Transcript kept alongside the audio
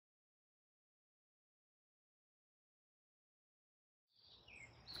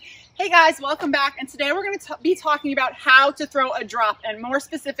Hey guys, welcome back, and today we're going to be talking about how to throw a drop, and more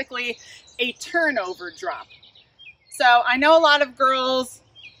specifically a turnover drop. So I know a lot of girls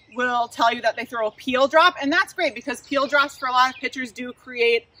will tell you that they throw a peel drop, and that's great because peel drops for a lot of pitchers do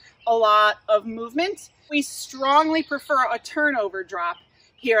create a lot of movement. We strongly prefer a turnover drop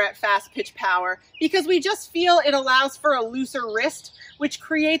here at Fastpitch Power because we just feel it allows for a looser wrist, which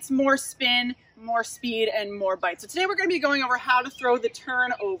creates more spin, more speed, and more bite. So today we're going to be going over how to throw the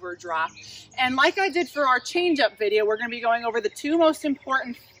turnover drop. And like I did for our change-up video, we're going to be going over the two most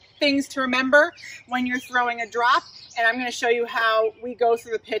important things to remember when you're throwing a drop. And I'm going to show you how we go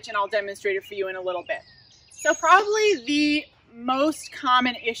through the pitch, and I'll demonstrate it for you in a little bit. So probably the most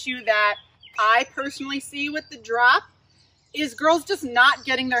common issue that I personally see with the drop is girls just not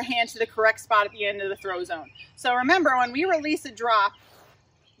getting their hand to the correct spot at the end of the throw zone. So remember, when we release a drop,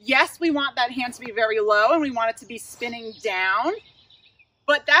 yes, we want that hand to be very low and we want it to be spinning down,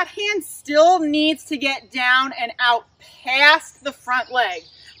 but that hand still needs to get down and out past the front leg.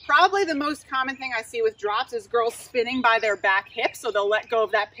 Probably the most common thing I see with drops is girls spinning by their back hip, so they'll let go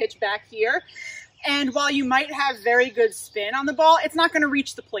of that pitch back here. And while you might have very good spin on the ball, it's not going to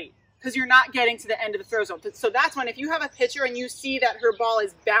reach the plate because you're not getting to the end of the throw zone. So that's when, if you have a pitcher and you see that her ball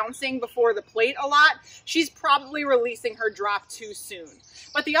is bouncing before the plate a lot, she's probably releasing her drop too soon.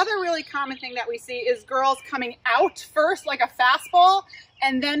 But the other really common thing that we see is girls coming out first like a fastball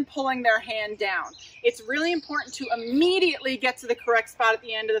and then pulling their hand down. It's really important to immediately get to the correct spot at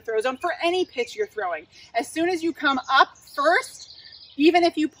the end of the throw zone for any pitch you're throwing. As soon as you come up first, even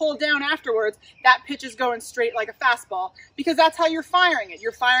if you pull down afterwards, that pitch is going straight like a fastball because that's how you're firing it.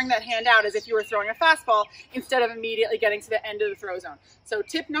 You're firing that hand out as if you were throwing a fastball instead of immediately getting to the end of the throw zone. So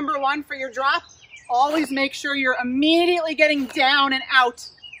tip number one for your drop, always make sure you're immediately getting down and out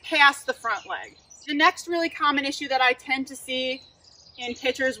past the front leg. The next really common issue that I tend to see in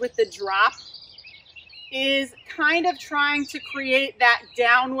pitchers with the drop is kind of trying to create that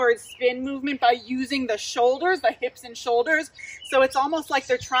downward spin movement by using the shoulders, the hips and shoulders. So it's almost like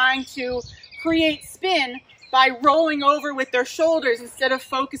they're trying to create spin by rolling over with their shoulders instead of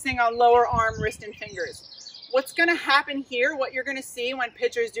focusing on lower arm, wrist, and fingers. What's going to happen here, what you're going to see when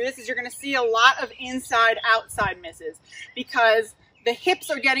pitchers do this, is you're going to see a lot of inside-outside misses because the hips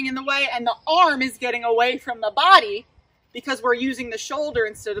are getting in the way and the arm is getting away from the body. Because we're using the shoulder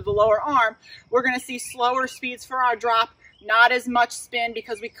instead of the lower arm, we're going to see slower speeds for our drop, not as much spin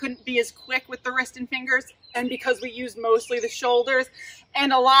because we couldn't be as quick with the wrist and fingers, and because we used mostly the shoulders,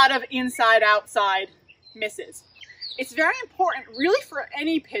 and a lot of inside-outside misses. It's very important, really for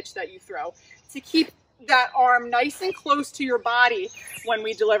any pitch that you throw, to keep that arm nice and close to your body when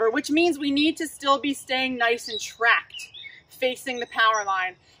we deliver, which means we need to still be staying nice and tracked, facing the power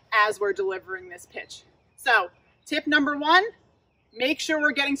line as we're delivering this pitch. So, tip number one, make sure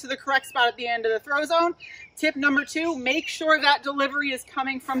we're getting to the correct spot at the end of the throw zone. Tip number two, make sure that delivery is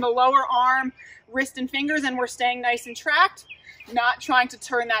coming from the lower arm, wrist, and fingers, and we're staying nice and tracked, not trying to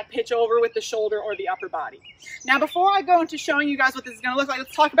turn that pitch over with the shoulder or the upper body. Now, before I go into showing you guys what this is going to look like,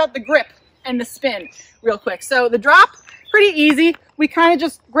 let's talk about the grip and the spin real quick. So the drop, pretty easy. We kind of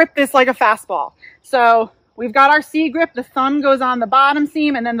just grip this like a fastball. So we've got our C grip, the thumb goes on the bottom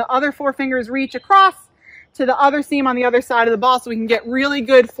seam, and then the other four fingers reach across to the other seam on the other side of the ball so we can get really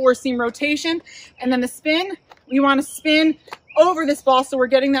good four-seam rotation. And then the spin, we want to spin over this ball so we're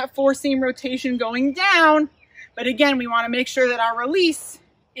getting that four-seam rotation going down. But again, we want to make sure that our release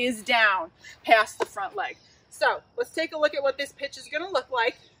is down past the front leg. So let's take a look at what this pitch is going to look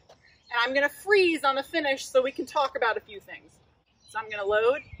like. And I'm going to freeze on the finish so we can talk about a few things. So I'm going to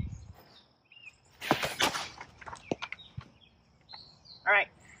load. All right.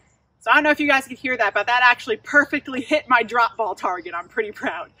 So I don't know if you guys could hear that, but that actually perfectly hit my drop ball target. I'm pretty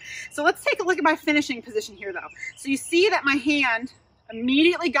proud. So let's take a look at my finishing position here though. So you see that my hand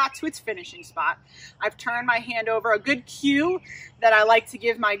immediately got to its finishing spot. I've turned my hand over. A good cue that I like to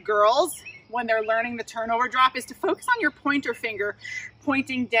give my girls when they're learning the turnover drop is to focus on your pointer finger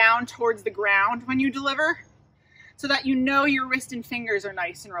pointing down towards the ground when you deliver, so that you know your wrist and fingers are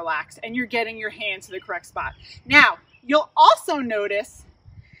nice and relaxed and you're getting your hand to the correct spot. Now, you'll also notice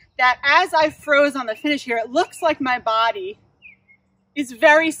that as I froze on the finish here, it looks like my body is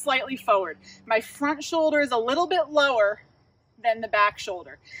very slightly forward. My front shoulder is a little bit lower than the back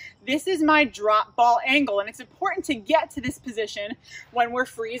shoulder. This is my drop ball angle, and it's important to get to this position when we're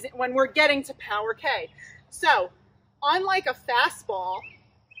freezing, when we're getting to power K. So, unlike a fastball,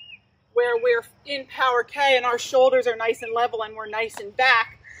 where we're in power K and our shoulders are nice and level and we're nice and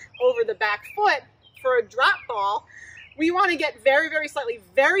back over the back foot, for a drop ball, we want to get very, very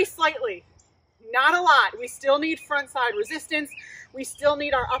slightly, Not a lot. We still need front side resistance. We still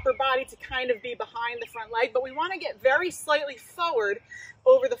need our upper body to kind of be behind the front leg, but we want to get very slightly forward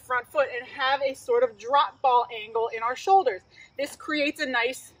over the front foot and have a sort of drop ball angle in our shoulders. This creates a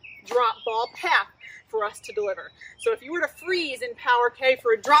nice drop ball path for us to deliver. So if you were to freeze in Power K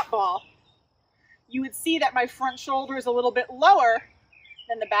for a drop ball, you would see that my front shoulder is a little bit lower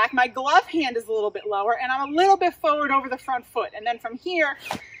than the back. My glove hand is a little bit lower, and I'm a little bit forward over the front foot. And then from here,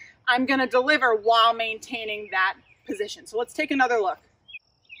 I'm going to deliver while maintaining that position. So let's take another look.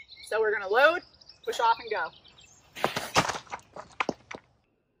 So we're going to load, push off, and go.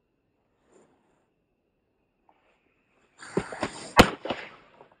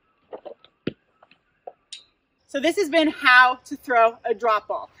 So this has been how to throw a drop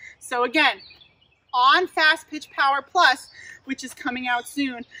ball. So again, on Fastpitch Power Plus, which is coming out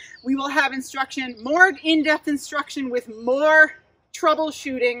soon, we will have instruction, more in-depth instruction with more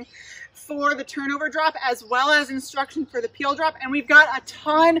troubleshooting for the turnover drop, as well as instruction for the peel drop. And we've got a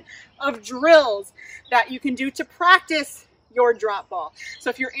ton of drills that you can do to practice your drop ball. So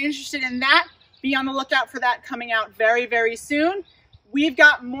if you're interested in that, be on the lookout for that coming out very, very soon. We've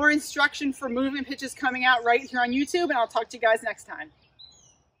got more instruction for movement pitches coming out right here on YouTube, and I'll talk to you guys next time.